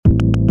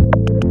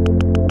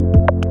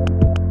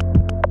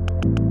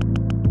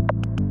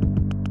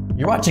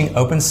You're watching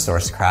Open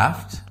Source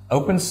Craft.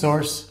 Open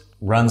source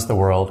runs the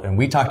world, and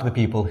we talk to the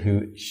people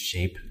who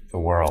shape the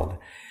world.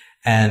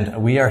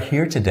 And we are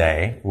here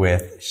today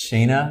with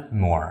Shana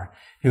Moore,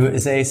 who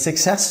is a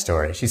success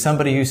story. She's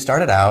somebody who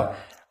started out,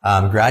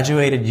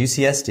 graduated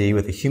UCSD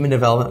with a human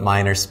development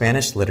minor,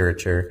 Spanish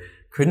literature,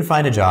 couldn't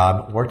find a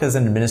job, worked as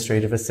an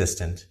administrative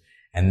assistant,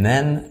 and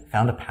then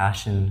found a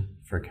passion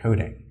for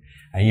coding.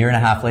 A year and a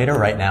half later,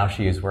 right now,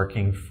 she is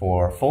working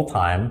for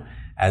full-time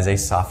as a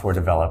software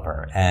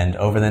developer. And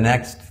over the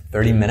next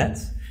 30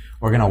 minutes,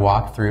 we're going to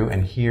walk through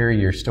and hear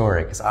your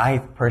story, because I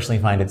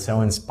personally find it so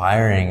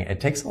inspiring.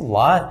 It takes a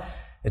lot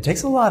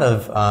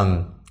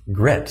of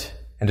grit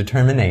and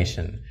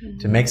determination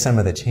to make some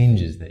of the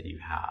changes that you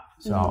have.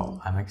 So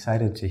I'm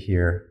excited to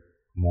hear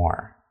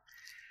more.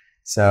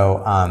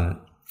 So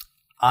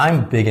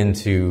I'm big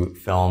into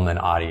film and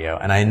audio,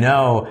 and I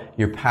know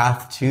your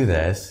path to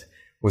this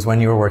was when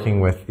you were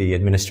working with the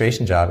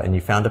administration job and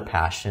you found a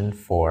passion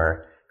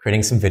for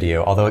creating some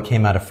video, although it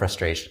came out of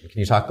frustration. Can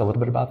you talk a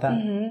little bit about that?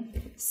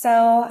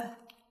 So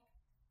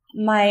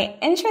my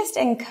interest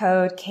in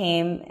code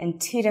came in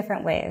two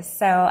different ways.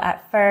 So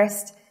at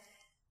first,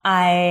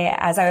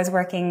 as I was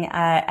working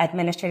at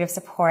administrative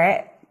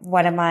support,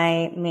 one of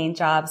my main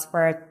jobs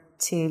were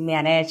to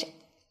manage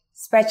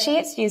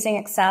spreadsheets using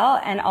Excel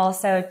and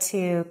also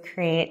to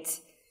create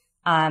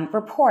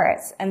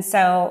reports. And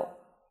so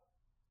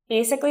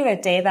basically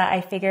the day that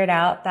I figured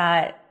out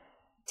that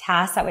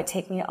tasks that would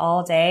take me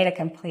all day to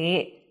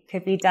complete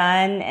could be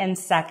done in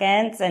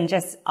seconds and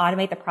just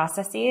automate the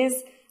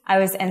processes, I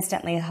was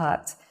instantly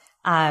hooked.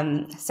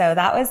 So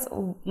that was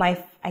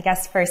my, I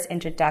guess, first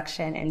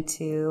introduction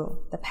into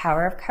the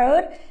power of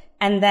code.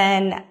 And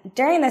then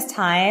during this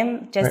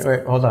time, just...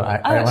 Wait, hold on.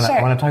 I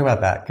want to talk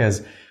about that,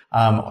 because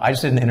I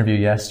just did an interview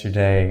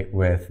yesterday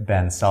with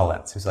Ben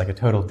Sullins, who's like a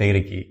total data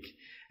geek.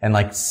 And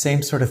like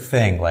same sort of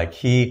thing. Like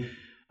he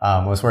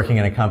was working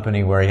in a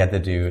company where he had to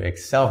do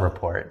Excel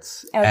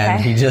reports. Okay.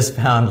 And he just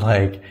found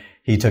like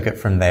he took it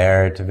from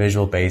there to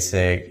Visual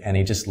Basic, and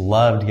he just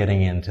loved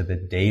getting into the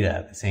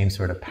data, the same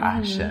sort of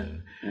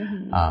passion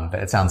that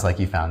it sounds like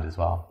you found as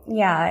well.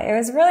 Yeah, it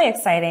was really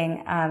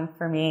exciting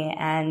for me.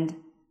 And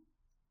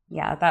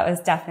yeah, that was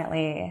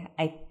definitely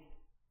a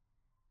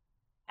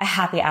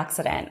happy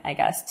accident, I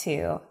guess,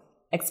 to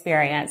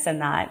experience in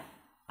that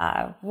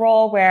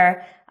role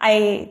where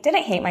I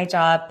didn't hate my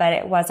job, but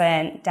it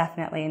wasn't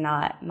definitely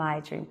not my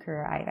dream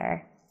career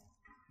either.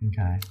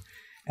 Okay.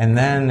 And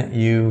then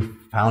you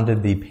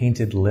founded the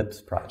Painted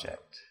Lips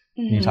Project.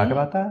 Can you talk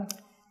about that?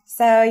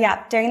 So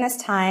yeah, during this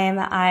time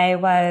I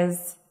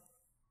was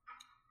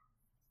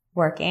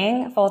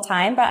working full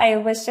time, but I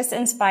was just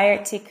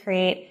inspired to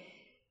create,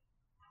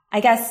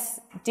 I guess,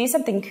 do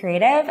something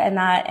creative. And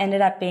that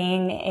ended up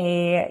being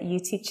a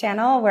YouTube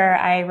channel where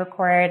I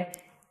record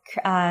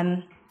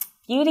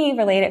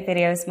beauty-related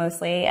videos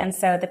mostly. And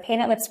so the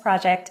Painted Lips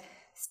Project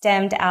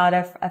stemmed out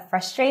of a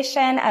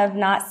frustration of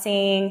not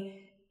seeing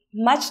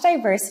much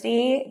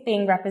diversity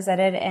being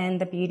represented in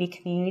the beauty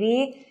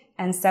community.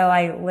 And so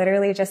I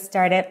literally just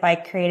started by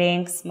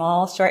creating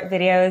small, short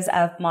videos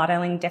of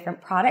modeling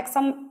different products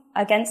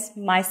against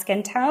my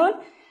skin tone,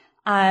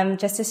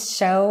 just to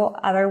show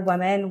other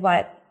women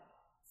what,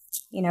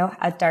 you know,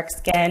 a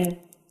dark-skinned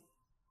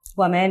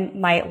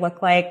woman might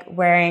look like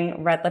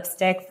wearing red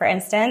lipstick, for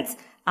instance.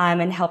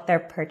 And help their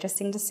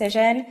purchasing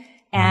decision.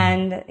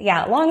 And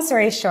yeah, long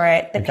story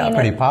short, it got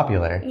pretty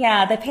popular.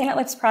 Yeah, the Painted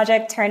Lips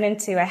Project turned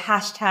into a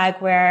hashtag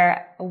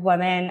where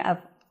women of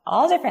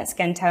all different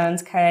skin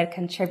tones could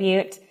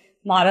contribute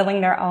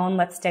modeling their own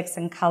lipsticks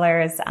and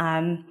colors,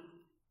 and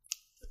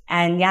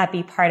yeah,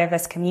 be part of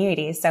this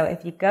community. So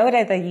if you go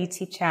to the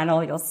YouTube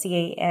channel, you'll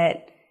see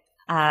it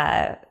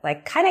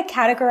like kind of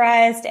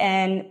categorized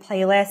in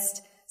playlist.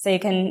 So you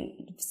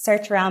can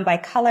search around by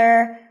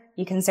color.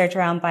 You can search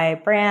around by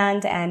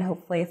brand and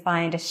hopefully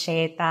find a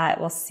shade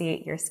that will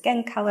suit your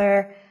skin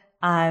color.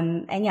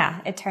 And yeah,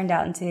 it turned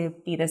out to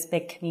be this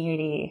big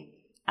community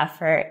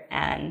effort,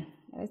 and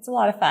it's a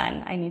lot of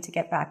fun. I need to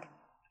get back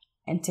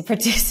into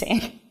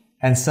producing.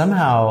 And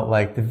somehow,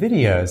 like, the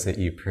videos that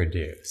you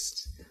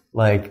produced,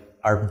 like,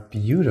 are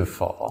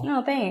beautiful.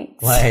 Oh,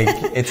 thanks. Like,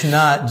 it's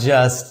not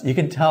just, you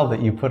can tell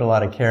that you put a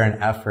lot of care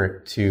and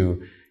effort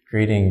to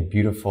creating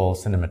beautiful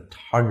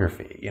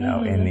cinematography, you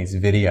know, in these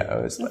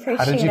videos.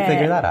 How did you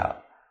figure that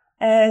out?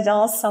 It's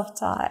all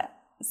self-taught.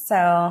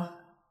 So.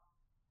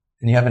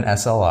 And you have an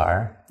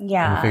SLR.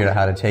 Yeah. And you figured out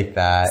how to take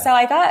that. So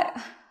I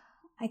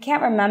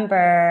can't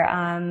remember.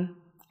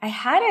 I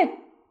had a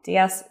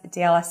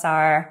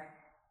DSLR,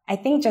 I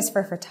think just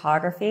for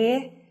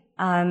photography.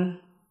 And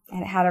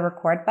it had a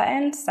record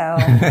button. So.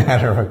 It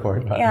had a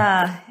record button.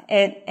 Yeah.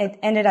 It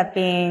ended up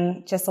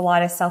being just a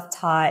lot of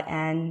self-taught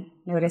and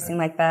noticing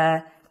like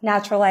the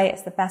natural light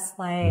is the best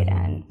light.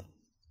 And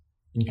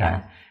okay.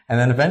 Yeah. And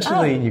then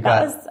eventually you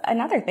got... That was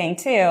another thing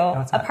too.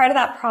 A part of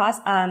that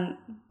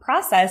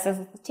process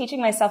is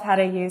teaching myself how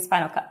to use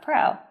Final Cut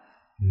Pro.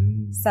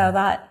 So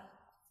that,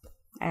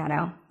 I don't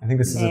know. I think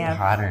this is a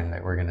pattern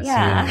that we're going to see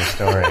in your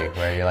story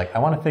where you're like, I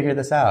want to figure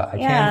this out. I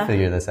can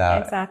figure this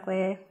out.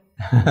 Exactly.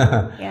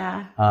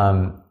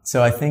 Yeah.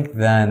 So I think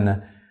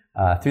then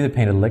through the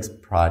Painted Licks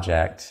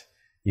project,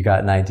 you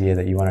got an idea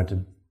that you wanted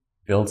to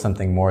build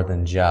something more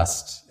than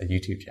just a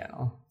YouTube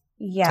channel.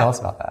 Yeah. Tell us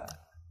about that.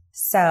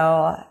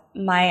 So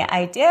my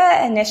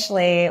idea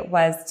initially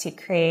was to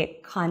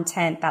create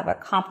content that would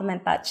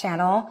complement that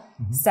channel.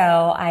 Mm-hmm.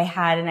 So I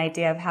had an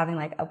idea of having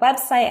like a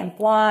website and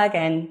blog,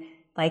 and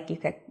like you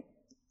could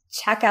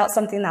check out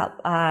something that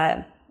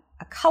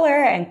a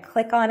color and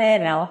click on it,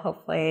 and I'll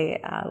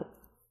hopefully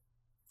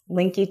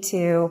link you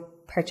to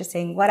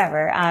purchasing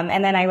whatever.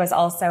 And then I was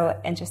also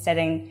interested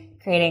in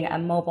creating a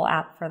mobile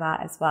app for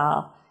that as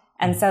well.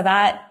 And so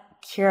that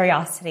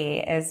curiosity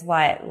is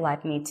what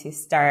led me to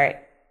start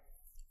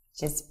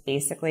just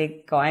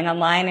basically going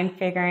online and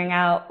figuring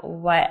out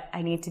what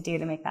I need to do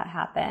to make that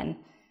happen.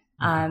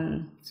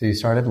 So you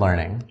started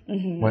learning.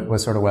 Mm-hmm. What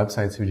sort of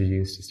websites would you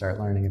use to start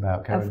learning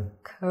about code?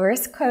 Of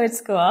course, Code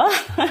School,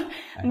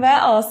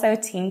 but also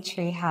Team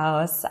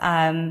Treehouse.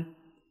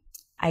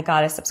 I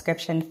got a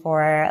subscription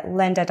for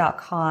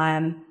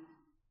lynda.com,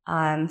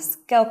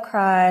 Skill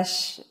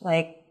Crush,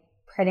 like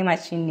pretty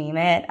much you name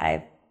it.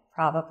 I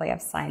probably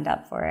have signed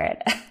up for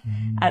it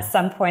at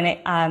some point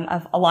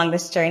along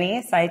this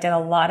journey. So I did a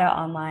lot of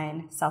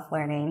online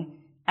self-learning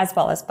as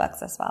well as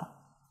books as well.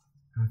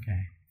 Okay,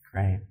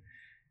 great.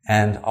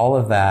 And all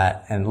of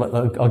that, and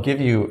I'll give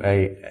you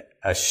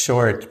a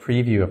short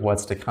preview of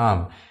what's to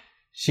come.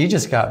 She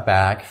just got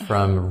back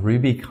from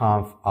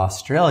RubyConf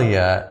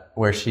Australia,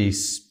 where she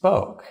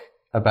spoke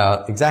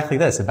about exactly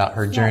this, about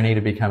her journey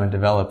to become a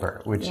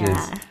developer, which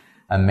is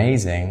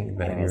amazing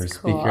that you're a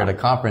speaker at a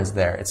conference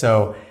there.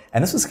 So,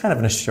 and this was kind of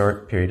in a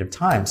short period of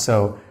time.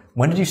 So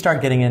when did you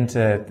start getting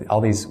into all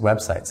these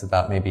websites?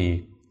 About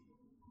maybe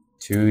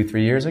 2-3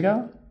 years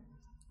ago?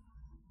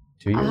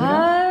 2 years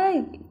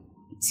ago?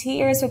 2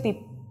 years would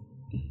be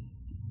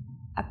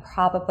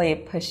probably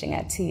pushing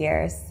it. 2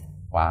 years.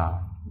 Wow.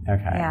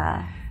 Okay.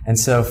 Yeah. And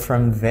so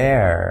from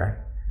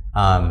there,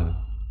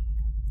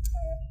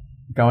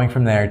 going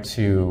from there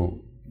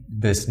to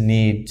this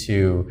need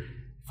to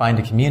find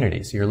a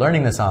community. So you're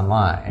learning this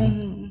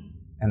online.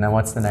 And then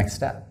what's the next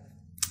step?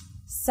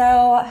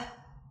 So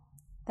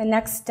the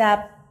next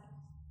step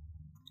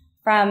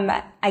from,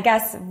 I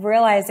guess,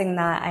 realizing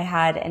that I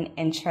had an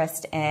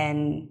interest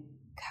in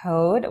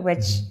code,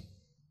 which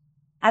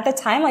at the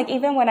time, like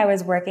even when I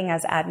was working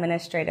as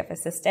administrative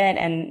assistant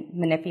and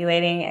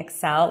manipulating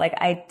Excel, like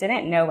I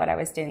didn't know what I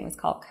was doing was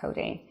called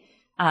coding.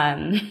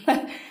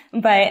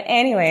 But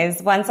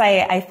anyways, once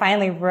I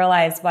finally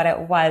realized what it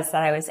was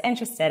that I was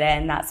interested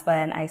in, that's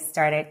when I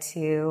started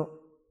to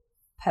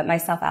put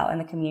myself out in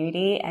the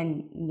community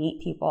and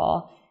meet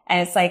people.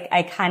 And it's like,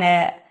 I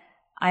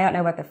don't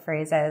know what the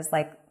phrase is,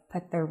 like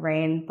put the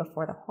rain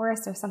before the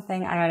horse or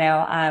something. I don't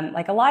know.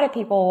 Like a lot of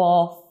people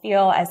will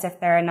feel as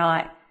if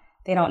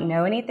they don't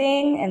know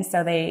anything. And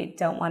so they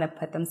don't want to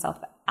put themselves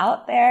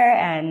out there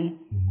and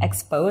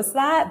expose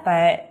that.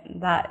 But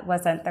that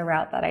wasn't the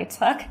route that I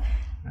took.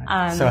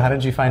 So how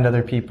did you find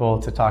other people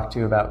to talk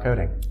to about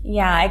coding?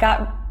 Yeah, I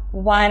got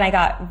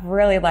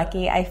really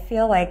lucky. I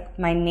feel like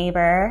my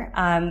neighbor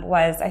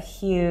was a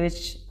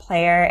huge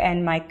player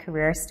in my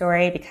career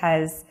story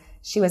because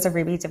she was a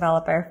Ruby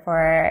developer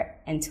for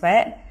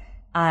Intuit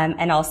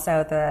and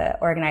also the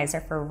organizer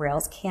for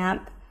Rails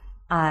Camp.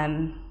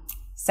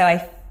 So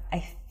I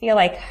feel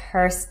like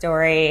her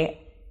story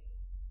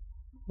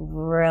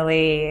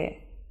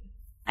really,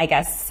 I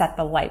guess, set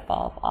the light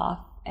bulb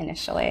off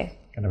initially.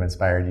 Kind of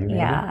inspired you, maybe?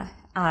 Yeah.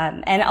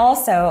 And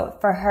also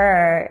for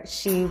her,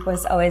 she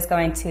was always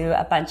going to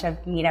a bunch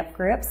of meetup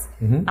groups.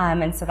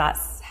 And so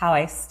that's how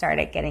I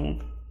started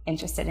getting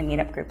interested in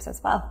meetup groups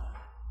as well.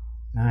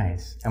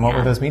 Nice. And what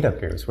were those meetup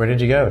groups? Where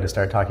did you go to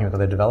start talking with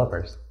other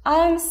developers?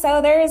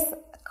 So there's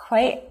do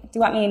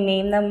you want me to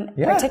name them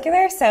in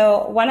particular?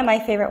 So one of my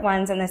favorite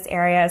ones in this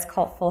area is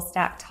called Full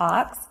Stack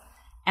Talks.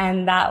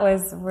 And that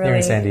was really... Here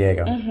in San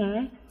Diego.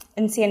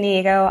 In San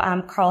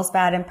Diego,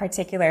 Carlsbad in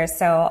particular.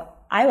 So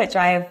I would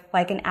drive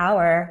like an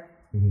hour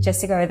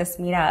just to go to this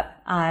meetup.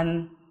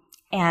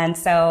 And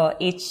so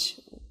each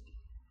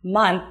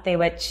month they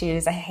would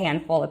choose a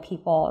handful of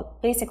people,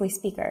 basically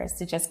speakers,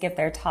 to just give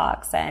their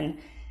talks. And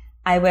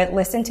I would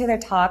listen to their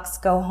talks,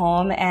 go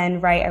home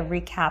and write a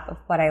recap of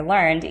what I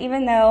learned,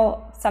 even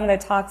though some of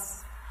the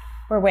talks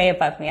were way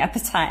above me at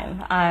the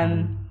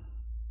time.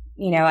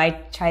 You know, I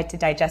tried to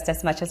digest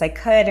as much as I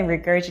could and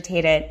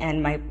regurgitate it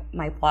in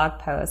my blog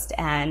post.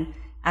 And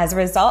as a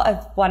result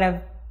of one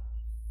of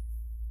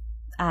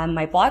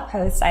my blog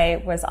posts,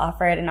 I was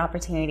offered an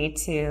opportunity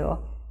to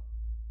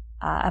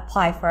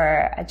apply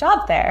for a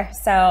job there.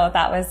 So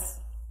that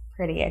was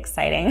pretty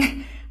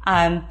exciting.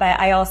 But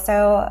I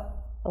also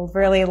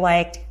really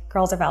liked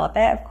Girl Develop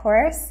It, of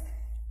course.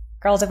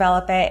 Girl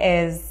Develop It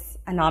is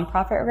a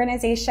nonprofit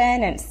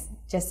organization. It's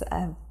just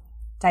a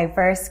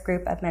diverse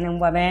group of men and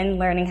women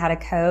learning how to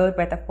code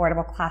with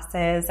affordable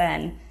classes.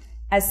 And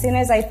as soon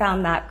as I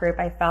found that group,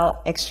 I felt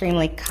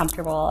extremely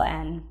comfortable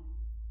and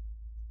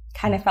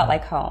kind of felt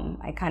like home.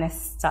 I kind of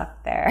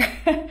stuck there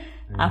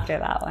after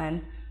that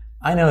one.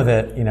 I know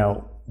that, you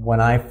know, when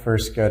I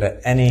first go to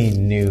any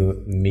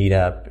new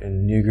meetup, a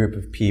new group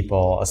of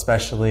people,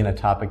 especially in a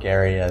topic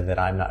area that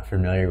I'm not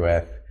familiar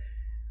with,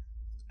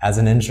 as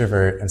an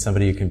introvert and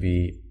somebody who can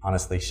be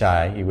honestly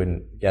shy, you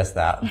wouldn't guess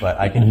that, but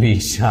I can be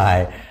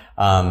shy.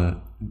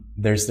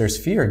 There's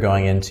fear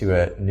going into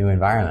a new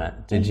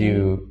environment. Did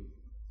you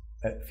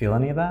feel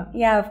any of that?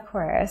 Yeah, of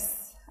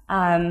course.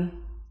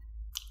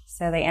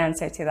 So the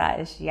answer to that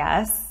is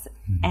yes.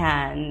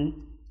 And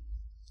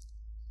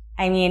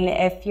I mean,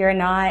 if you're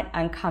not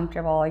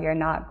uncomfortable, you're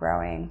not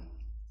growing,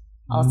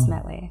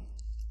 ultimately.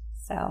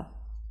 So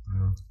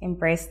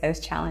embrace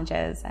those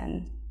challenges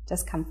and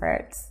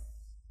discomforts.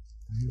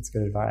 That's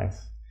good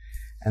advice.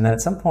 And then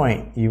at some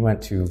point, you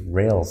went to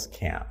Rails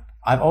camp.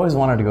 I've always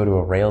wanted to go to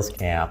a Rails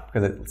camp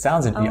because it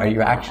sounds. Are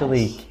you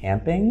actually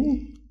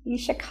camping? You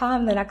should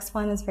come. The next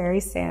one is very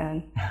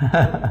soon.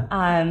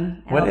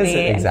 What is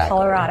it exactly?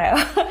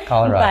 In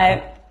Colorado.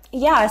 But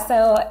yeah,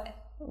 so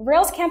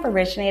Rails camp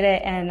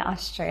originated in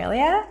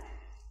Australia,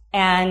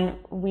 and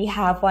we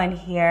have one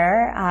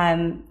here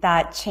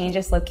that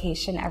changes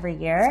location every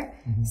year.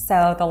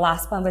 So the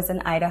last one was in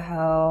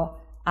Idaho.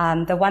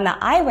 The one that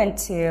I went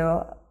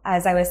to,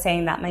 as I was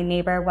saying, that my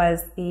neighbor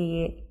was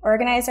the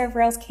organizer of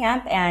Rails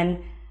camp,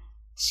 and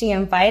she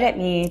invited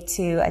me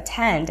to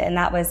attend, and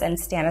that was in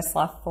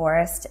Stanislaus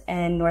Forest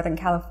in Northern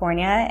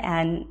California.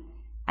 And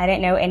I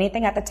didn't know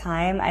anything at the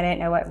time. I didn't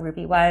know what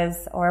Ruby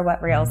was or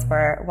what Rails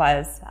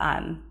was,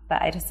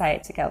 but I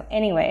decided to go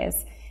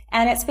anyways.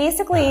 And it's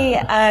basically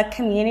a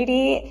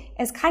community.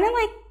 It's kind of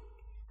like,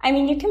 I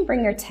mean, you can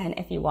bring your tent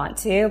if you want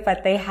to,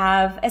 but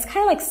it's kind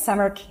of like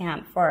summer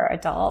camp for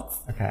adults.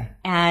 Okay.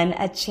 And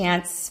a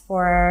chance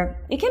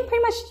you can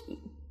pretty much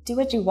do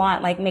what you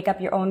want, like make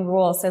up your own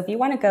rules. So if you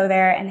want to go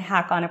there and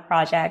hack on a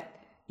project,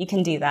 you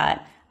can do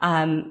that.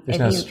 There's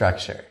no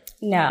structure.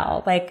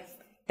 No, like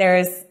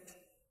there's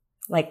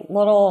like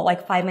little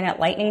 5-minute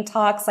lightning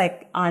talks,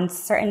 like on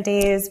certain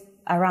days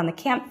around the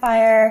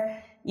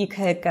campfire. You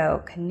could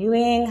go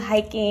canoeing,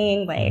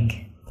 hiking,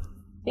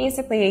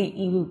 basically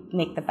you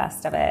make the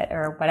best of it,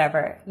 or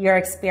whatever. Your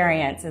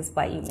experience is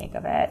what you make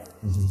of it.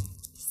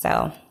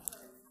 So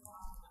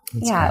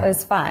it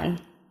was fun.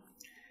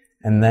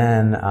 And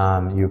then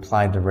you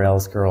applied to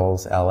Rails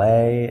Girls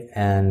LA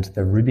and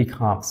the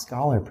RubyConf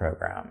Scholar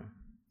Program.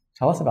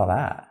 Tell us about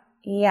that.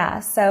 Yeah,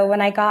 so when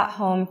I got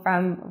home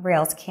from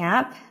Rails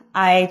Camp,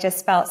 I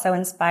just felt so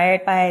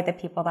inspired by the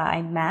people that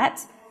I met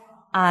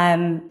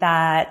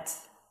that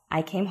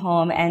I came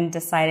home and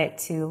decided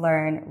to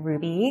learn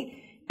Ruby.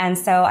 And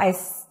so I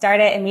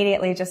started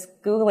immediately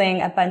just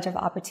Googling a bunch of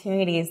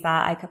opportunities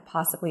that I could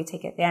possibly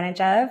take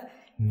advantage of.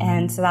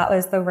 And so that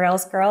was the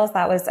Rails Girls.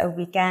 That was a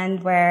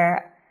weekend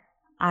where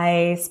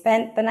I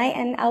spent the night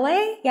in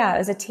LA. Yeah, it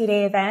was a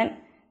 2-day event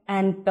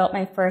and built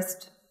my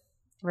first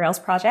Rails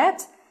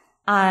project.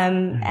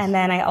 Nice. And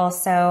then I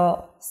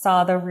also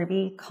saw the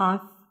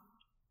RubyConf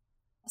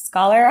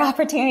Scholar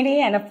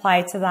opportunity and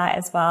applied to that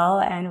as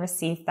well and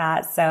received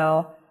that.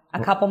 So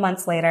a couple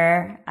months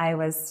later, I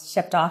was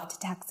shipped off to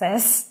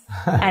Texas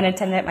and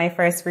attended my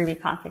first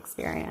RubyConf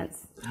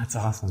experience. That's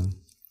awesome.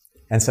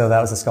 And so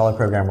that was a Scholar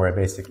program where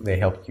basically they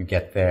helped you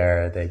get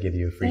there. They give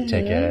you a free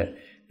ticket.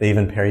 They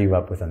even pair you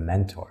up with a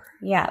mentor.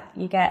 Yeah,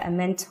 you get a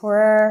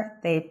mentor.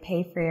 They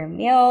pay for your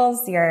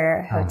meals,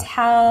 your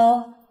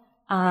hotel,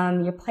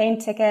 your plane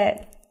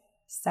ticket.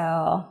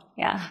 So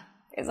yeah,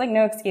 it's like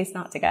no excuse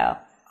not to go.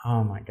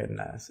 Oh my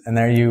goodness. And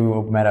there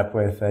you met up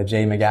with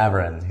Jay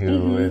McGavran,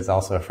 who is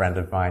also a friend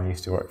of mine,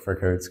 used to work for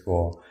Code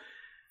School,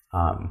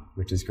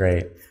 which is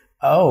great.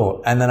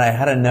 Oh, and then I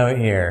had a note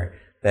here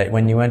that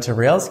when you went to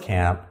Rails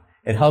Camp,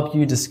 it helped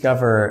you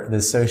discover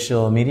the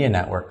social media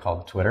network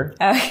called Twitter.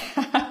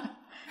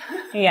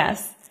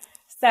 Yes.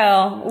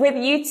 So with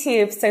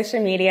YouTube,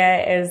 social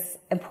media is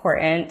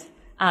important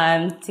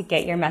to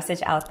get your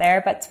message out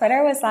there. But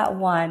Twitter was that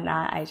one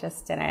that I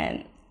just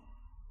didn't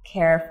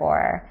care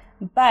for.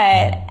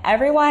 But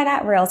everyone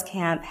at Rails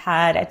Camp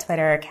had a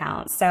Twitter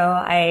account. So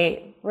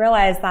I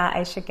realized that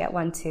I should get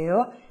one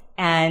too.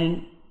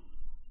 And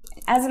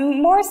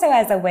more so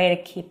as a way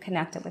to keep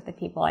connected with the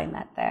people I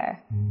met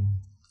there.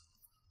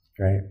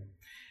 Great.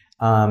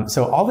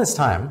 So all this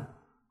time,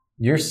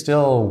 you're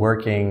still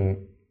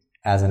working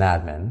as an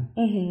admin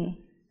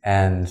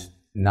and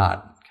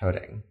not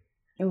coding.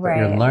 Right.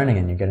 But you're learning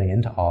and you're getting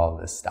into all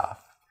of this stuff.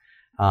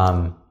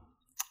 And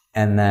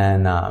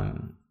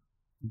then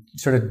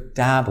sort of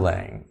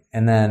dabbling.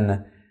 And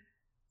then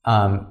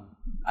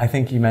I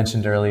think you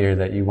mentioned earlier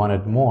that you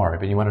wanted more,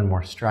 but you wanted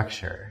more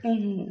structure.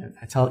 Can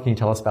you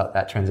tell us about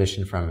that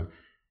transition from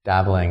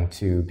dabbling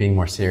to being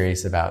more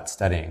serious about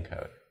studying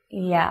code?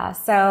 Yeah,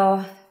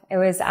 so it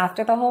was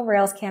after the whole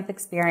Rails Camp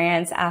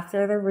experience,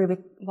 after the Ruby,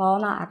 well,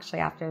 not actually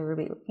after the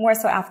Ruby, more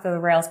so after the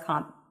Rails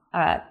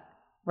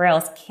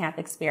Camp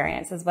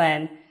experience is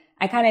when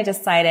I kind of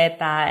decided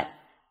that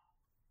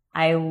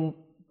I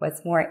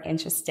was more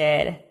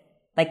interested,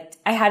 like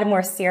I had a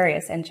more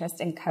serious interest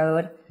in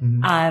code.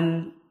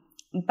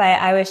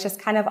 But I was just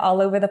kind of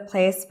all over the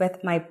place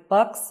with my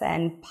books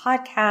and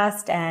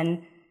podcast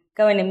and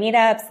going to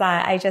meetups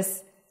that I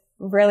just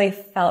really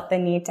felt the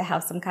need to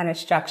have some kind of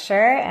structure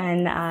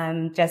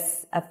and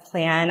just a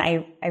plan.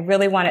 I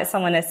really wanted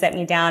someone to sit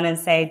me down and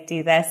say,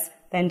 do this,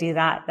 then do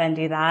that, then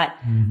do that.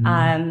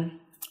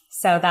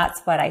 So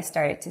that's what I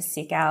started to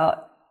seek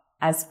out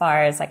as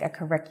far as like a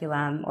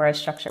curriculum or a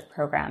structured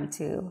program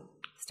to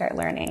start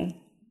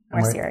learning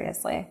more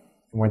seriously.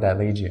 Where'd that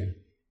lead you?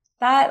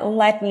 That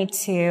led me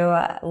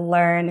to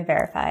Learn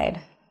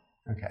Verified,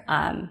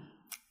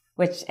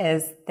 which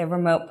is the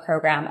remote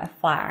program of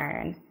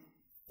Flatiron.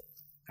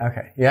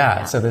 Okay.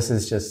 Yeah. So this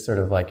is just sort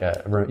of like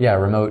a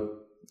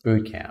remote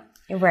boot camp.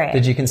 Right.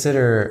 Did you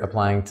consider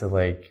applying to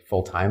like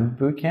full-time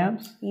boot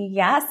camps?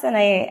 Yes. And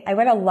I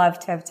would have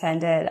loved to have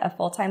attended a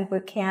full-time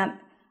boot camp.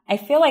 I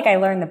feel like I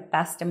learned the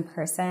best in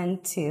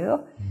person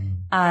too.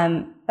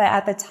 But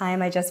at the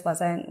time I just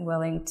wasn't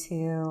willing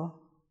to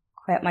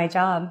quit my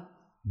job.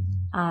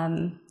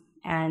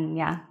 And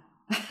yeah,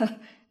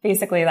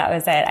 basically that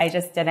was it. I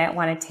just didn't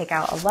want to take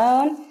out a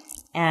loan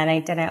and I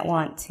didn't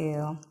want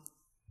to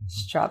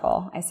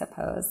struggle, I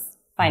suppose,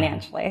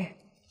 financially.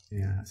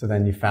 Yeah. So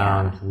then you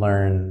found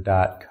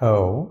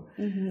learn.co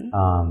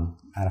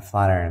at a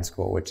Flatiron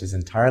school, which is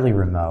entirely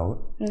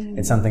remote.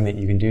 It's something that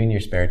you can do in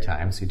your spare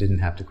time, so you didn't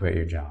have to quit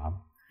your job.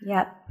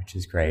 Yep. Which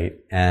is great.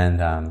 And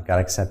got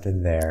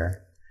accepted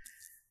there,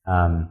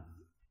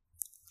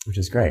 which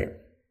is great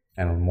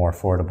and more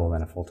affordable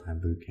than a full-time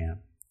boot camp.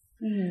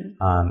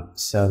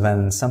 So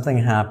then something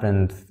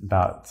happened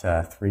about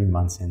 3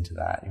 months into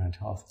that. You want to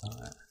tell us about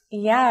that?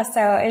 Yeah,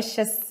 so it's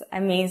just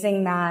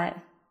amazing that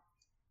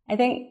I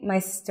think my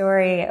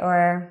story,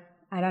 or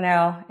I don't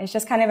know, it's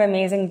just kind of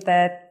amazing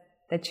the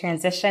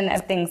transition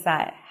of things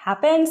that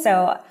happened.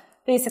 So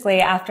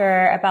basically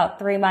after about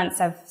 3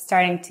 months of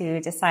starting to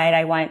decide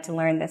I wanted to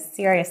learn this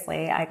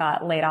seriously, I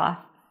got laid off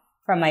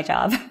from my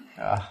job.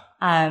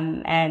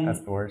 And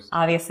that's the worst.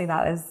 Obviously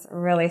that was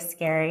really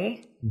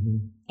scary.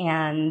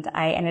 And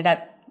I ended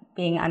up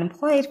being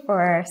unemployed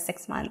for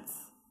 6 months.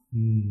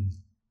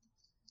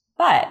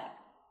 But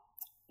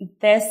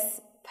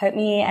this put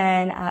me in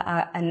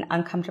an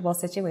uncomfortable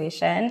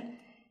situation.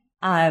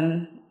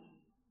 And,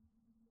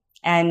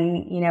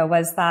 you know,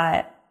 was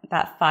that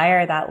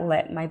fire that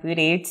lit my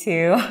booty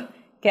to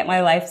get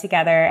my life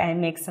together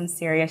and make some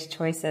serious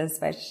choices,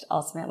 which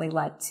ultimately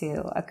led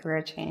to a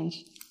career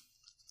change.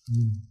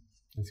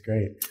 That's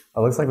great. It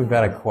looks like we've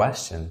got a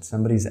question.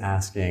 Somebody's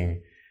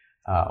asking,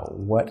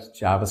 what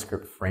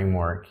JavaScript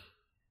framework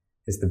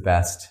is the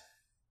best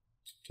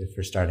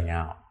for starting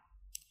out?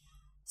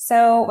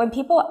 So when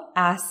people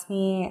ask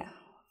me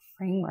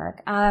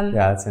framework, yeah,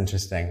 that's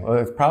interesting. Well,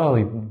 it's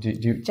probably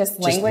just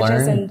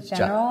languages in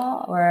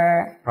general,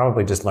 or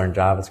probably just learn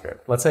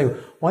JavaScript. Let's say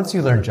once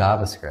you learn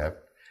JavaScript,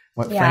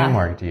 what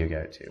framework do you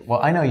go to? Well,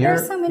 I know you're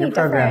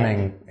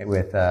programming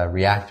with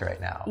React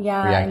right now.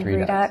 Yeah, React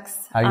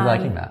Redux. How are you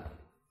liking that?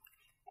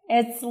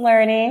 It's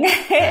learning.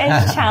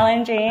 It's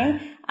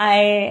challenging.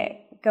 I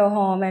go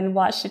home and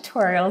watch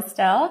tutorials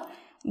still,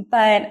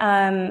 but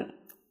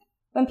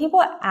when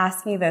people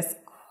ask me this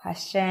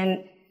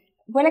question,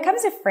 when it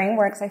comes to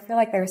frameworks, I feel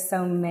like there's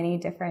so many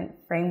different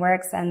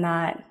frameworks and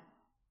that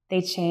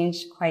they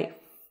change quite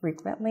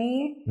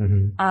frequently.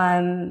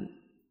 I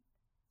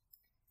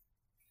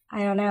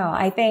don't know.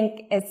 I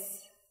think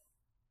it's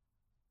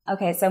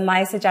okay. So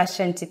my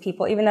suggestion to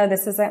people, even though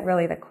this isn't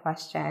really the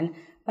question,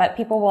 but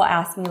people will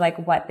ask me like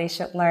what they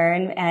should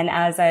learn. And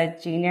as a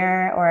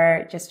junior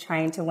or just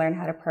trying to learn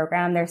how to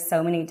program, there's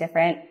so many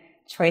different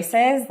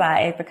choices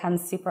that it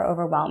becomes super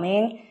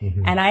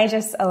overwhelming. And I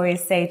just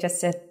always say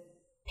just to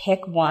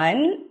pick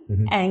one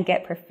and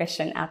get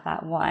proficient at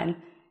that one.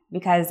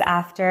 Because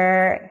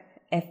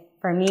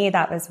for me,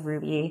 that was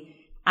Ruby.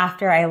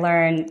 After I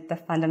learned the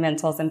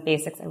fundamentals and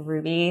basics of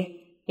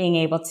Ruby, being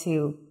able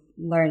to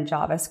learn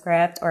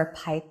JavaScript or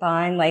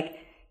Python, like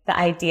the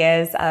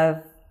ideas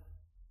of,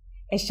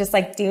 it's just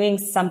like doing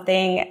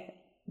something,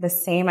 the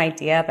same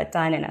idea, but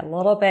done in a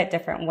little bit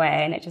different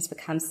way. And it just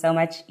becomes so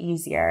much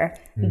easier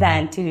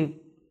than to,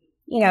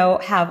 you know,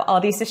 have all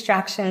these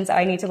distractions. Oh,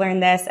 I need to learn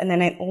this and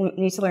then I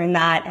need to learn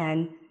that.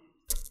 And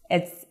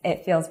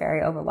it feels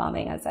very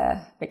overwhelming as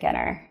a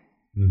beginner.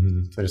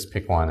 So just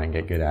pick one and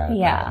get good at it.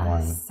 Yeah.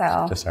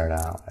 One to start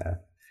out with.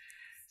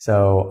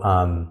 So,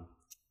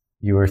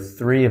 you were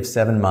 3 of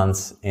 7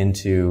 months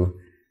into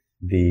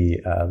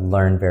the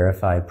Learn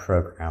Verified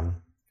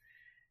program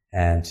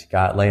and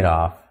got laid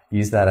off.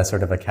 Use that as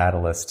sort of a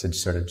catalyst to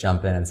sort of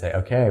jump in and say,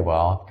 okay,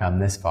 well, I've come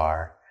this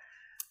far.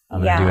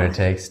 I'm going to do what it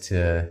takes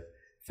to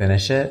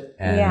finish it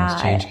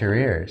and change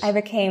careers. I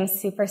became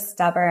super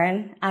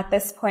stubborn at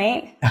this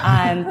point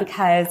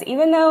because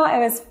even though I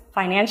was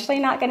financially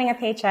not getting a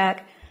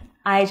paycheck,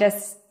 I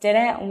just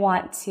didn't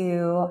want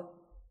to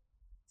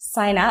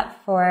sign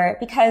up for,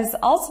 because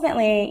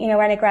ultimately, you know,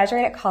 when I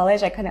graduated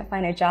college, I couldn't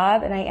find a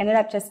job and I ended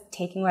up just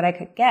taking what I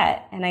could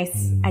get. And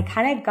I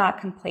kind of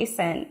got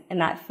complacent in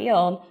that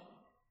field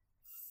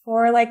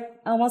for like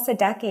almost a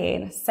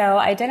decade. So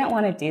I didn't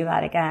want to do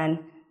that again.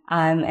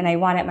 And I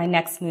wanted my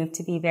next move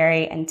to be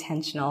very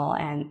intentional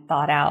and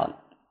thought out.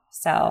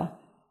 So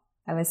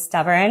I was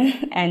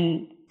stubborn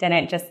and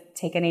didn't just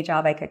take any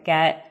job I could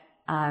get.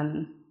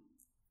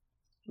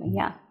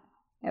 Yeah,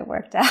 it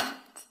worked out.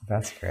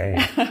 That's great.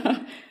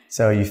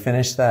 So you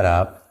finished that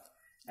up,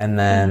 and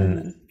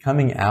then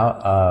coming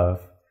out of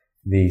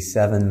the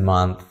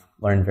 7-month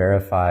Learn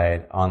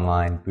Verified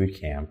online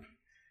bootcamp,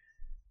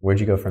 where'd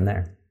you go from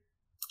there?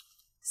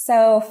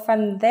 So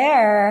from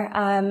there,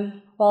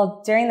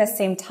 during the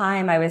same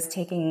time, I was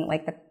taking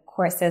like the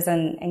courses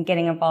and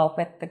getting involved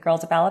with the Girl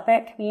Develop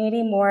It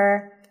community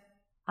more,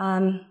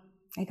 I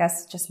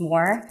guess just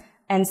more.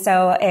 And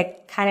so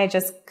it kind of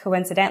just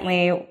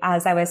coincidentally,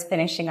 as I was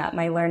finishing up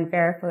my Learn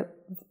Co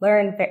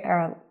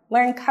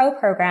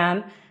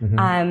program,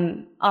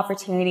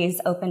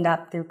 opportunities opened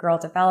up through Girl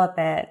Develop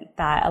It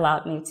that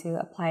allowed me to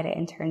apply to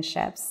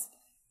internships.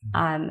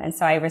 And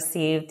so I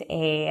received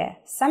a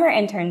summer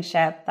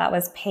internship that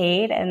was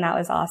paid, and that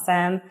was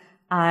awesome,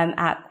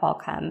 at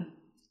Qualcomm.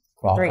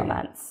 3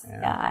 months.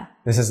 Yeah.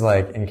 This is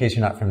like, in case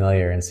you're not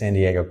familiar, in San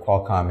Diego,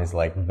 Qualcomm is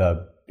like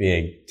the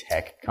big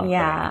tech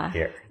company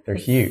here. They're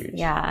huge.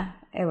 Yeah.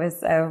 It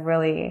was a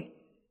really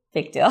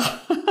big deal.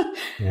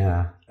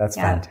 Yeah. That's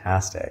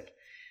fantastic.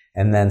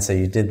 And then, so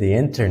you did the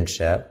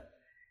internship,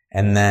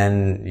 and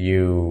then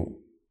you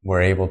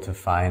were able to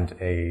find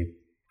a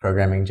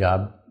programming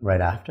job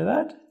right after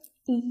that?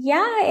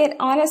 Yeah, it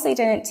honestly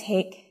didn't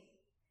take.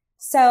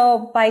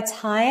 So by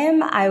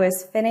time I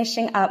was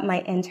finishing up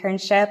my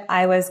internship,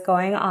 I was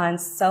going on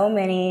so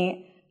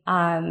many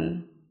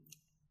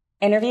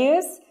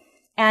interviews.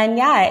 And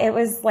yeah, it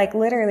was like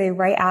literally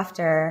right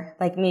after,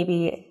 like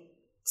maybe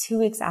 2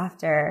 weeks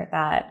after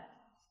that,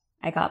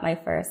 I got my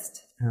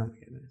first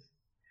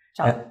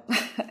job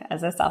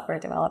as a software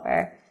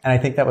developer. And I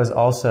think that was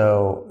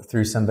also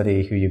through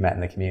somebody who you met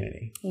in the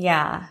community.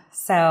 Yeah.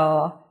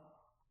 So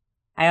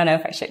I don't know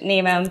if I should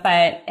name him,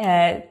 but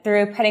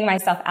through putting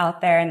myself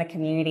out there in the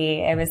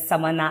community, it was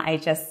someone that I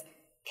just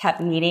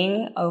kept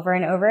meeting over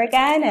and over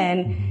again,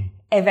 and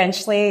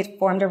eventually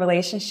formed a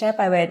relationship.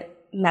 I would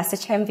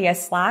message him via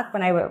Slack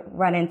when I would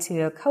run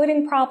into a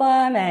coding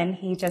problem, and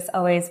he just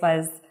always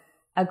was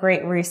a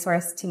great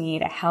resource to me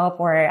to help,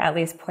 or at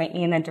least point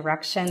me in the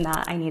direction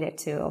that I needed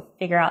to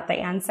figure out the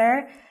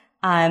answer.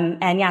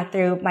 And yeah,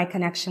 through my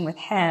connection with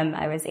him,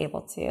 I was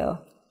able to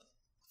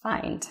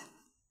find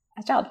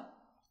a job.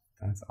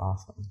 That's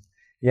awesome.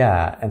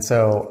 Yeah. And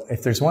so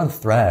if there's one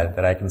thread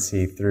that I can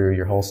see through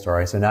your whole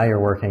story, so now you're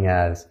working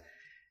as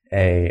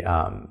a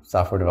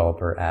software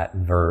developer at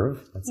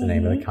Verve. That's the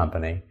name of the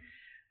company.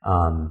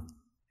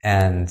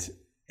 And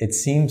it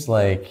seems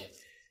like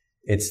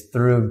it's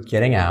through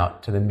getting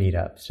out to the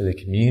meetups, to the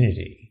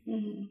community,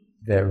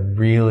 that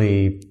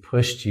really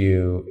pushed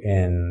you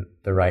in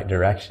the right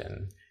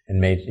direction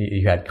and made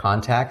you had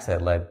contacts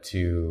that led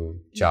to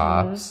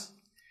jobs.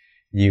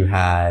 You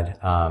had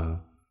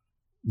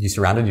you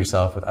surrounded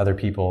yourself with other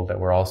people that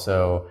were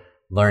also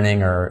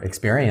learning or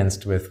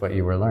experienced with what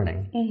you were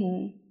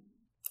learning.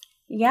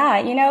 Yeah,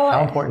 you know,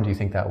 how important do you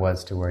think that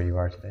was to where you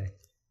are today?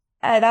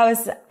 That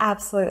was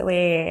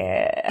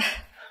absolutely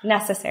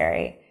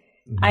necessary.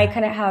 I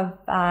couldn't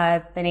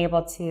have been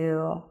able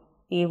to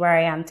be where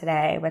I am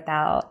today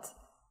without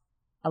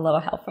a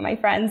little help from my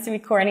friends, to be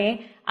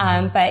corny.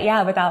 But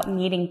yeah, without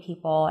meeting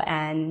people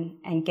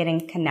and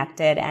getting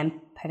connected and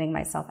putting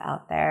myself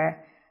out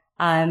there.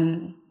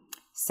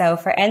 So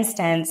for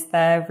instance,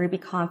 the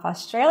RubyConf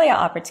Australia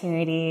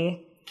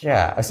opportunity.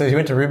 Yeah. So you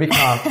went to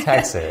RubyConf,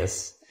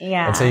 Texas.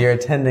 Yeah. And so you're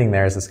attending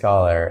there as a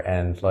scholar,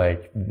 and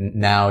like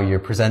now you're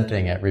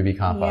presenting at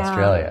RubyConf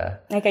Australia.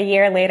 Like a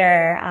year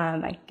later,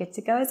 I get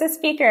to go as a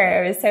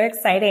speaker. It was so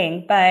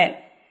exciting. But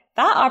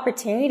that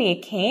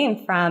opportunity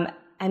came from,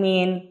 I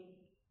mean,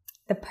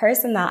 the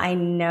person that I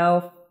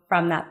know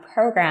from that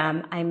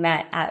program I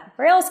met at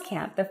Rails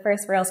Camp, the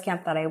first Rails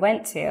Camp that I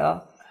went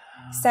to.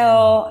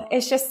 So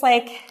it's just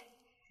like,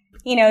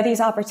 you know, these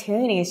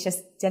opportunities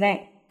just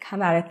didn't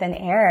come out of thin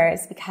air.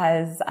 It's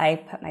because I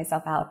put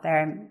myself out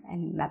there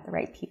and met the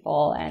right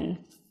people, and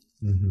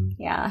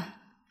yeah,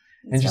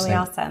 it's really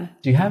awesome.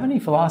 Do you have any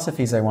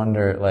philosophies, I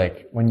wonder,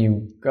 like when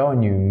you go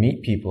and you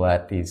meet people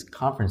at these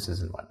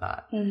conferences and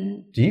whatnot,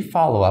 do you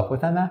follow up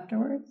with them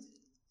afterwards?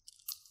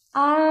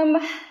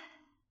 I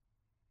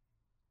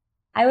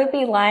would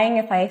be lying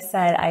if I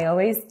said I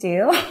always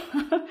do,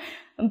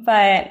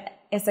 but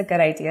it's a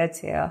good idea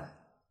too. Yeah,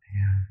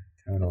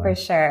 totally. For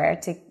sure,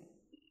 to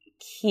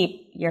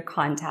keep your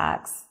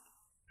contacts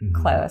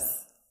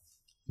close.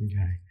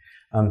 Okay.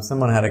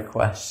 Someone had a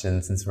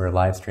question since we're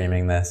live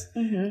streaming this.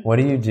 What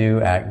do you do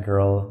at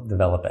Girl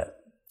Develop It?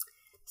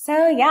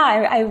 So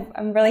yeah,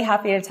 I'm really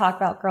happy to talk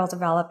about Girl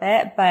Develop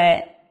It.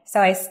 But so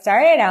I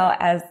started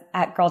out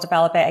at Girl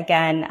Develop It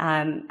again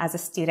as a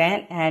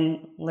student,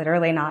 and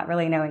literally not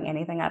really knowing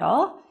anything at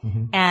all.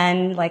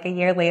 And like a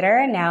year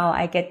later, now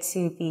I get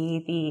to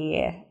be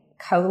the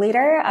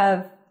co-leader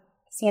of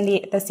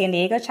the San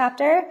Diego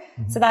chapter.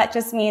 So that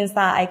just means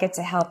that I get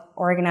to help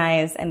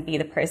organize and be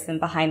the person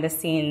behind the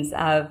scenes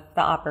of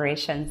the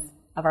operations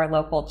of our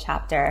local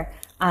chapter,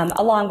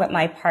 along with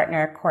my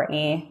partner,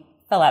 Courtney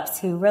Phillips,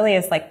 who really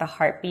is like the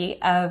heartbeat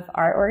of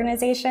our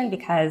organization,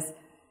 because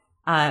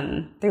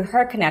through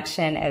her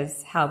connection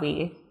is how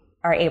we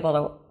are able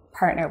to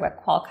partner with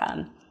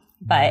Qualcomm.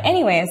 But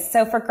anyways,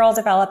 so for Girl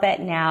Develop It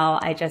now,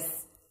 I just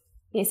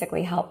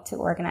basically help to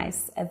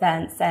organize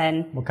events.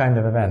 And what kind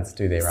of events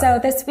do they run? So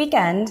this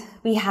weekend,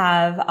 we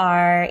have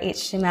our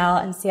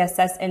HTML and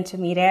CSS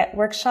intermediate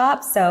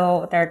workshops.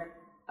 So they're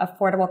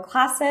affordable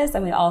classes,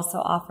 and we also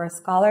offer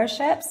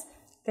scholarships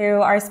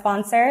through our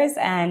sponsors.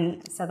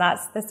 And so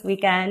that's this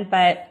weekend.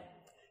 But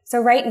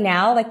so right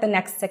now, like the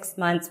next 6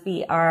 months,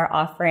 we are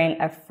offering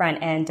a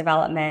front-end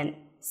development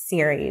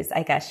series,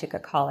 I guess you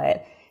could call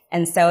it.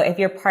 And so if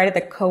you're part of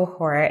the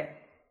cohort,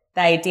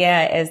 the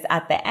idea is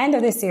at the end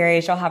of the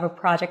series, you'll have a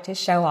project to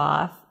show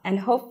off, and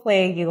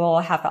hopefully you will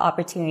have the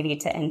opportunity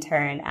to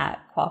intern at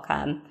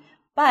Qualcomm.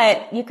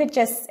 But you could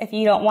just, if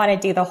you don't want to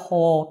do the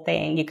whole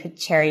thing, you could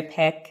cherry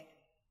pick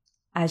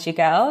as you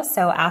go.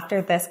 So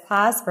after this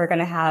class, we're going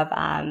to have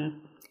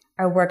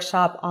a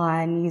workshop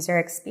on user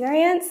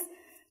experience,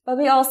 but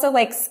we also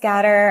like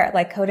scatter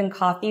like coding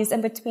coffees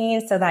in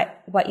between so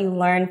that what you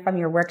learn from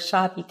your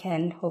workshop, you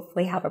can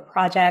hopefully have a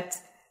project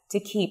to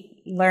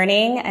keep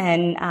learning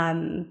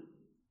and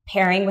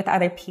pairing with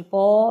other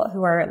people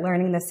who are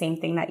learning the same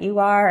thing that you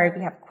are. Or if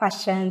you have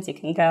questions, you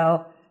can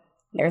go.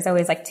 There's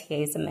always like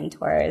TAs and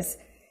mentors.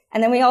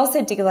 And then we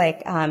also do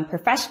like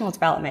professional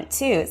development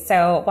too.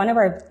 So one of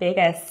our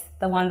biggest,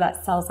 the one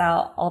that sells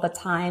out all the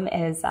time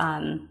is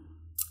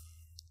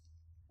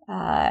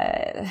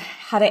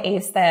how to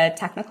ace the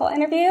technical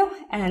interview.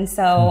 And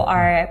so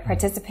our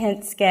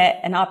participants get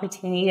an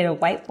opportunity to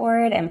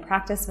whiteboard and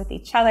practice with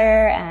each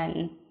other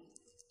and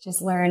just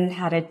learn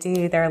how to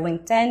do their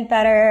LinkedIn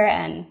better.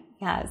 And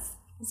yeah,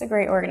 it's a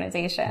great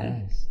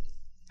organization. Nice.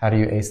 How do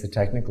you ace the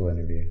technical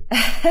interview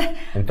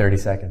in 30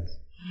 seconds?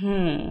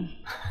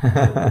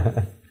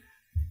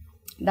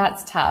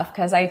 That's tough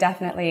because I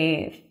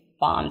definitely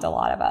bombed a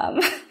lot of them.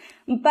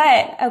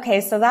 But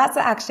okay, so that's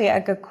actually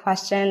a good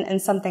question,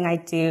 and something I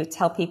do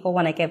tell people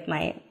when I give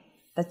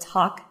the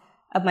talk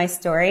of my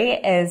story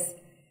is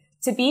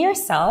to be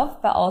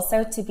yourself, but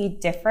also to be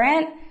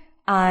different.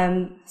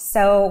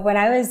 So when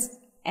I was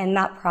in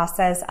that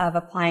process of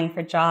applying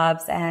for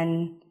jobs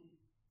and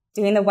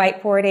doing the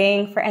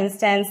whiteboarding, for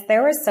instance,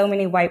 there were so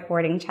many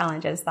whiteboarding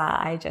challenges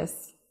that I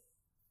just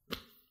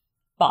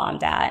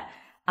bombed at.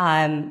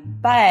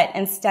 But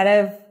instead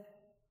of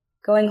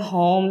going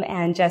home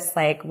and just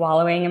like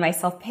wallowing in my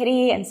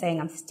self-pity and saying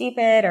I'm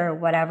stupid or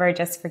whatever,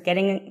 just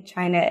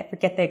trying to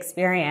forget the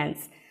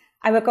experience,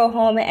 I would go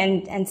home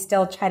and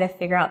still try to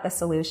figure out the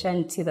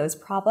solution to those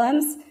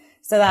problems.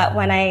 So that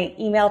when I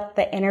emailed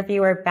the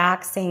interviewer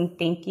back saying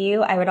thank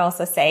you, I would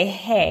also say,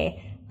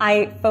 hey,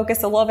 I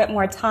focused a little bit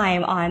more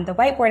time on the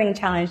whiteboarding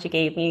challenge you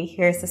gave me.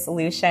 Here's the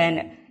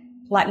solution.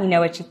 Let me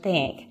know what you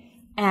think.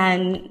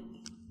 And,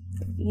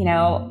 you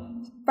know,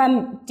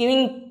 from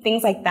doing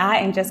things like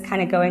that and just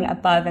kind of going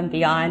above and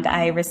beyond,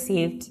 I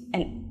received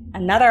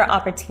another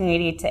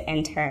opportunity to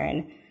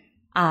intern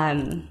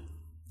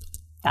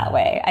that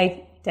way.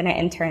 I didn't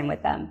intern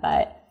with them,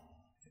 but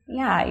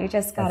yeah, you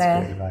just gotta.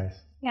 That's great advice.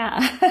 Yeah.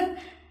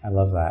 I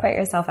love that. Put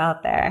yourself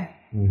out there.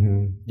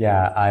 Mm-hmm.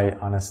 Yeah, I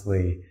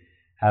honestly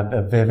have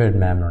a vivid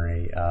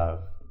memory of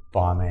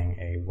bombing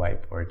a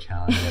whiteboard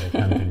challenge at a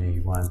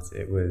company once.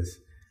 It was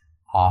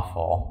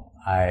awful.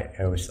 I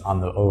was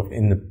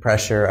in the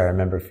pressure. I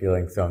remember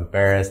feeling so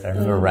embarrassed. I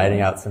remember writing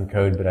out some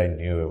code, but I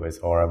knew it was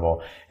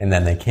horrible. And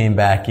then they came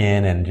back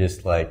in and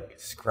just like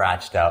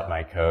scratched out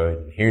my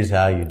code. Here's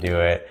how you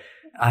do it.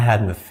 I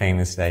hadn't the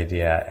faintest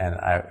idea, and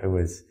it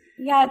was.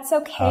 Yeah, it's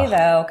okay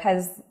though,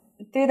 because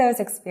through those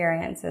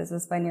experiences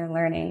is when you're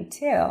learning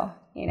too.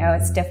 You know,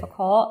 it's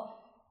difficult.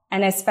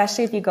 And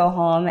especially if you go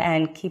home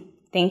and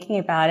keep thinking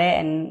about it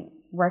and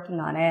working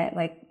on it,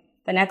 like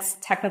the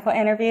next technical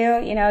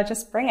interview, you know,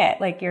 just bring it.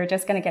 Like you're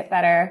just going to get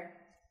better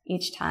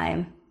each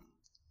time.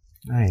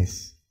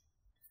 Nice.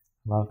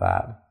 Love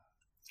that.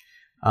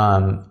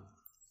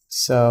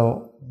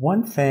 So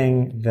one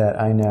thing that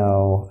I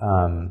know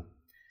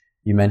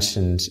you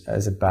mentioned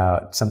is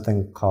about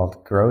something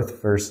called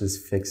growth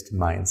versus fixed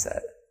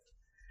mindset.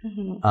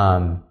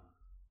 Mm-hmm.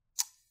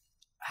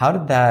 How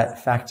did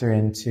that factor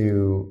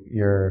into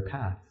your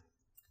path?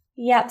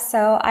 Yep.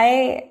 So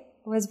I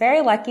was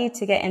very lucky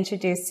to get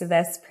introduced to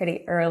this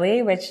pretty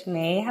early, which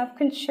may have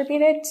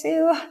contributed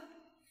to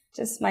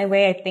just my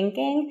way of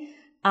thinking.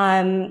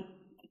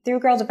 Through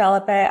Girl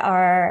Develop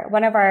It,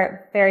 one of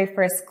our very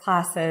first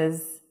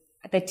classes,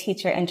 the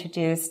teacher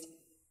introduced,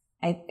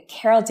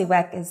 Carol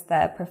Dweck is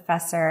the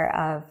professor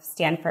of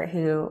Stanford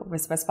who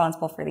was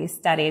responsible for these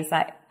studies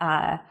that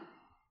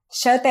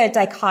showed the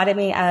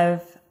dichotomy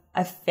of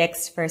a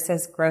fixed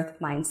versus growth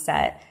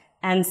mindset.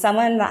 And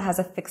someone that has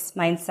a fixed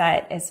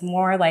mindset is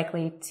more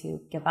likely to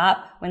give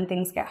up when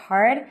things get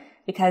hard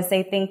because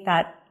they think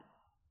that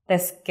the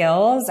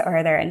skills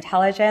or their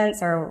intelligence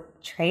or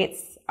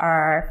traits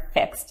are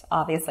fixed,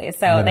 obviously.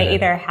 So they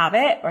either have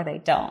it or they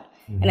don't.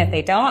 Mm-hmm. And if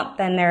they don't,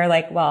 then they're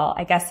like, well,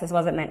 I guess this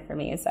wasn't meant for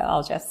me, so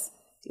I'll just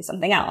do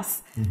something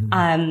else.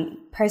 Mm-hmm.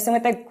 Person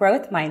with a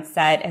growth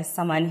mindset is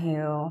someone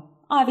who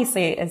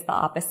obviously is the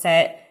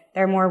opposite.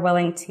 they're more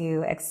willing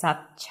to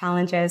accept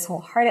challenges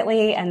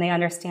wholeheartedly, and they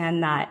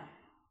understand that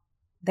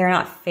they're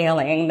not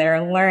failing,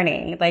 they're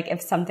learning. Like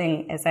if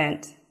something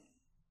isn't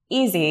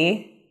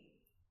easy,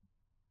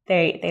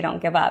 they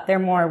don't give up. They're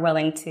more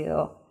willing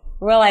to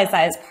realize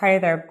that as part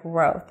of their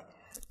growth.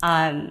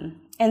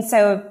 And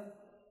so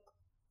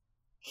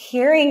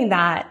hearing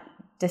that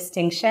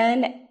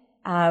distinction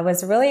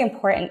was really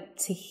important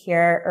to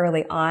hear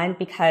early on,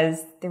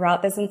 because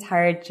throughout this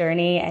entire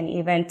journey and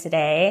even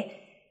today,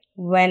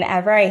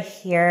 whenever I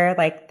hear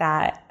like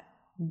that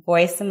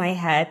voice in my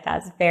head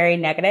that's very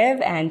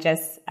negative and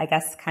just, I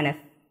guess, kind of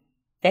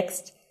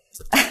fixed,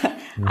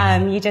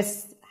 you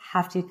just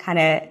have to kind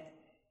of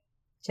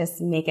just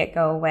make it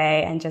go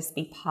away and just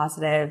be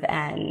positive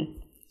and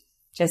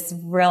just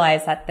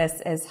realize that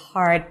this is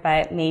hard,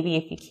 but maybe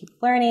if you keep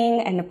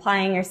learning and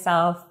applying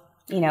yourself,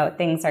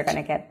 things are going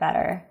to get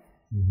better.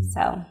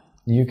 So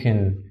you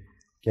can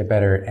get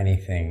better at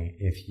anything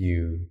if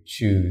you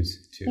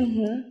choose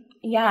to.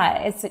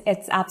 Yeah,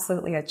 it's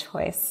absolutely a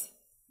choice.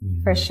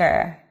 For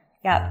sure.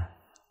 Yep.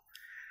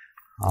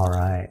 All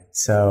right.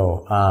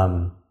 So,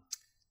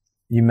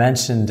 you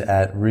mentioned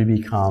at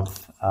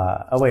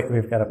RubyConf,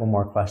 we've got one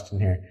more question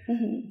here.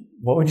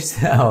 What would you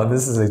say? Oh,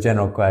 this is a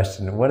general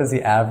question. What is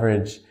the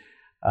average,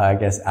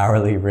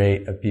 hourly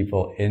rate of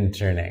people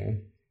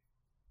interning?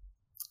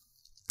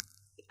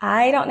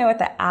 I don't know what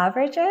the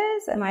average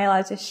is. Am I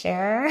allowed to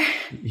share?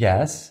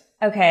 Yes.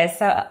 Okay.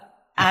 So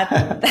at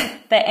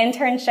the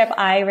internship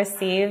I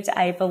received,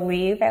 I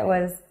believe it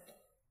was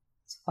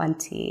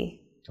 $20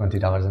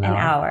 an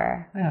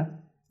hour. Yeah,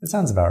 that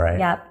sounds about right.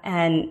 Yep,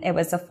 and it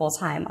was a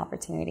full-time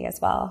opportunity as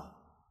well.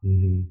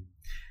 And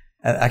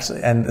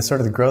actually, and sort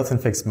of the growth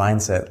and fixed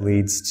mindset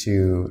leads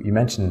to, you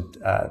mentioned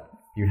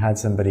you had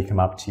somebody come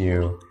up to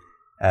you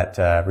at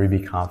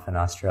RubyConf in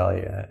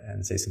Australia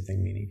and say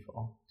something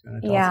meaningful. Do you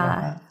want to tell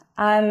us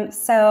about that?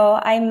 So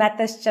I met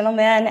this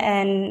gentleman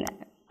in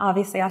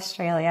obviously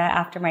Australia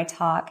after my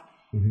talk,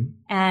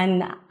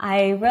 and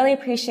I really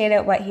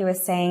appreciated what he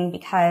was saying,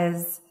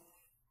 because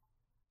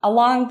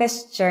along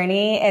this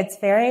journey, it's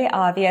very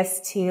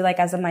obvious to, like,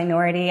 as a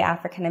minority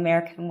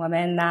African-American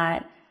woman,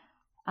 that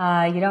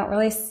you don't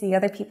really see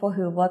other people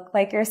who look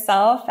like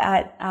yourself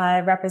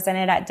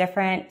represented at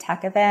different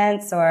tech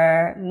events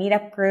or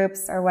meetup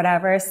groups or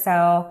whatever.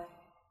 So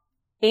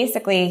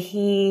basically,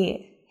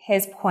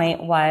 his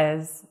point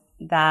was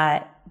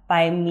that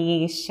by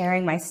me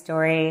sharing my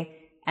story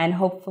and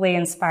hopefully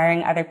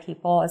inspiring other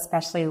people,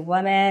 especially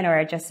women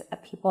or just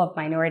people of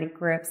minority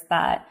groups,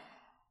 that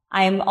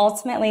I'm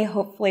ultimately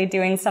hopefully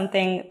doing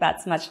something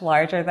that's much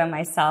larger than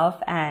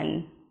myself,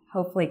 and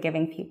hopefully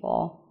giving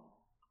people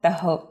the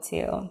hope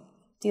to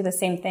do the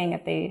same thing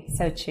if they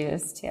so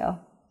choose to.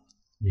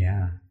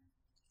 Yeah.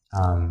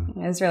 It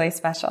was really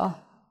special.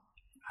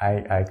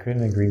 I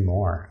couldn't agree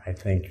more. I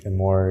think the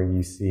more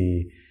you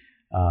see,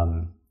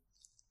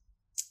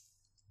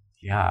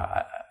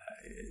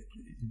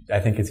 I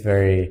think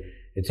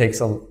it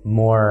takes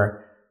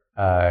more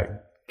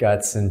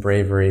guts and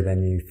bravery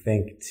than you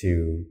think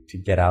to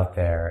get out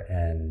there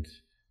and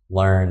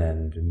learn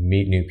and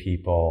meet new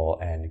people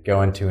and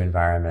go into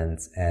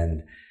environments.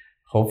 And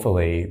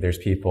hopefully there's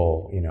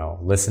people,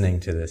 listening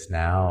to this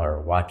now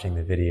or watching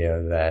the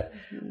video that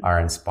are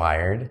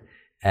inspired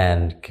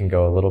and can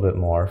go a little bit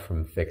more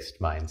from fixed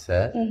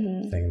mindset,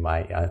 saying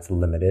it's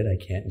limited, I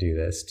can't do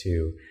this,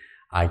 to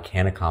I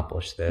can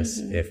accomplish this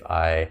if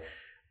I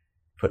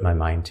put my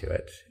mind to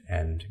it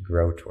and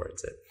grow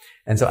towards it.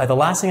 And so the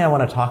last thing I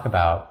want to talk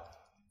about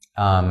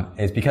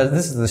is, because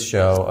this is the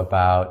show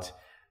about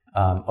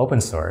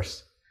open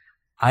source,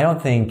 I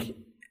don't think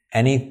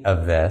any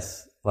of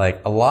this,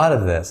 like a lot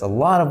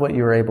of what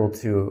you were able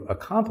to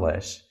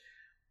accomplish,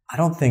 I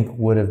don't think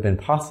would have been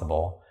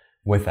possible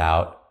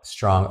without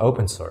strong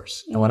open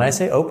source. And when I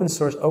say open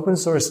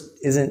source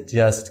isn't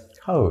just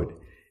code.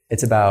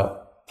 It's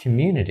about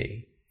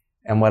community.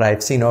 And what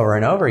I've seen over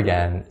and over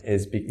again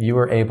is you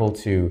were able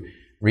to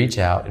reach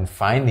out and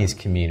find these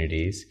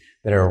communities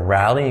that are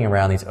rallying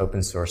around these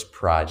open source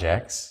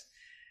projects.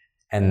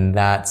 And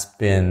that's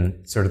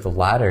been sort of the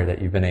ladder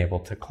that you've been able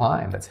to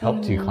climb, that's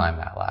helped you climb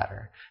that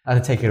ladder. Not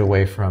to take it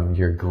away from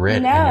your grit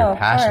and your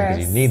passion,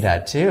 because you need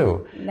that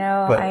too.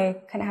 No, but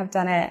I couldn't have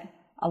done it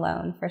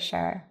alone, for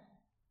sure.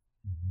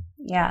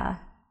 Yeah.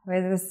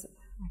 I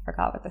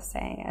forgot what the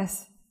saying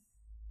is.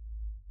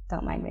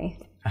 Don't mind me.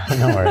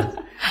 No worries.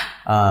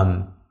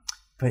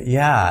 But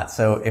yeah,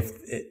 so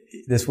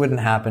this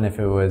wouldn't happen if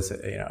it was,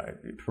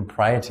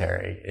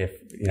 proprietary. If,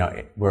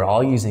 we're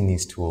all using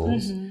these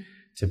tools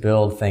to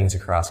build things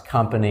across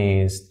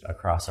companies,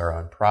 across our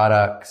own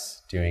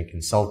products, doing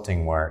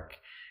consulting work.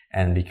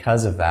 And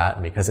because of that,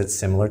 and because it's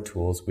similar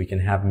tools, we can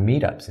have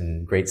meetups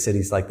in great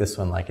cities like this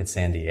one, like in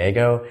San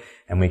Diego,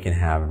 and we can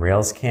have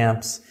Rails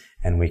camps,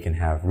 and we can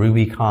have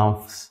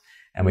RubyConfs,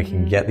 and we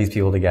can get these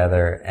people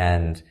together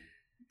and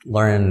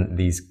learn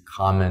these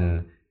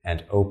common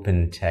and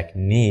open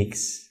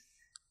techniques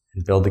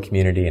and build the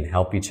community and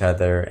help each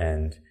other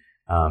and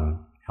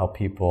help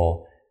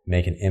people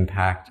make an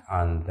impact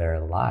on their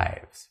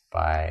lives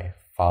by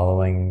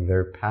following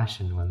their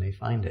passion when they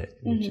find it,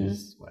 which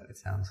is what it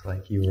sounds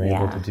like you were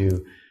able to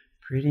do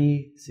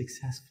pretty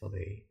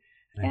successfully.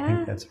 And I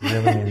think that's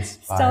really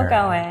inspiring. Still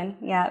going,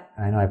 yep.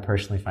 And I know I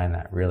personally find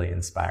that really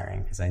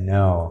inspiring because I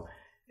know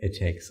it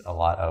takes a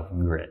lot of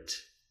grit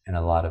and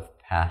a lot of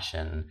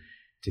passion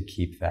to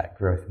keep that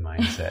growth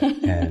mindset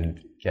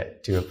and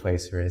get to a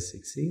place where it's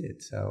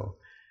succeeded. So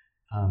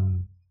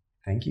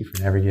thank you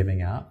for never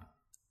giving up.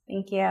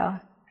 Thank you.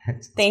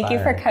 Thank you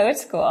for Code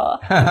School.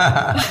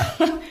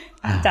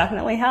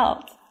 Definitely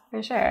helped,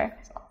 for sure.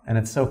 And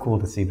it's so cool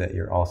to see that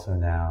you're also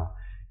now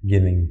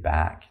giving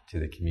back to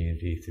the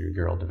community through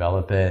Girl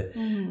Develop It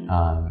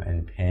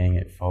and paying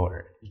it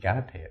forward. You got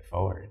to pay it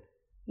forward.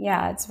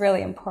 Yeah, it's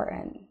really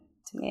important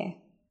to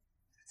me.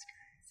 That's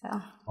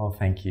great. So, well,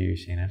 thank you,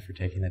 Shana, for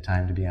taking the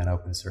time to be on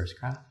Open Source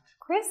Craft.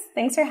 Of course.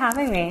 Thanks for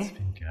having me. It's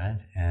been good.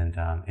 And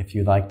if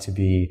you'd like to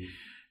be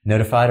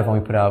notified of when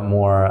we put out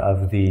more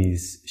of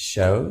these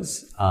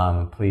shows,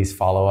 please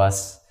follow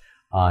us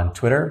on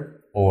Twitter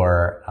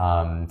or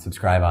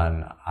subscribe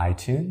on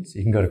iTunes.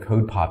 You can go to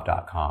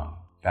codepop.com.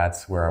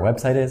 That's where our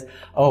website is.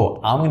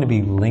 Oh, I'm going to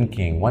be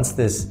linking, once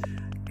this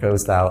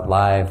goes out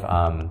live,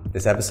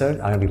 this episode,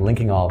 I'm going to be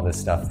linking all of this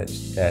stuff that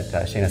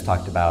Shana's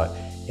talked about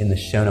in the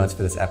show notes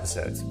for this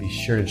episode. So be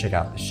sure to check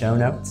out the show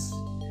notes.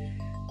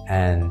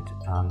 And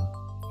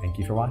thank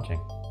you for watching.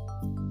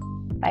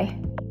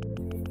 Bye.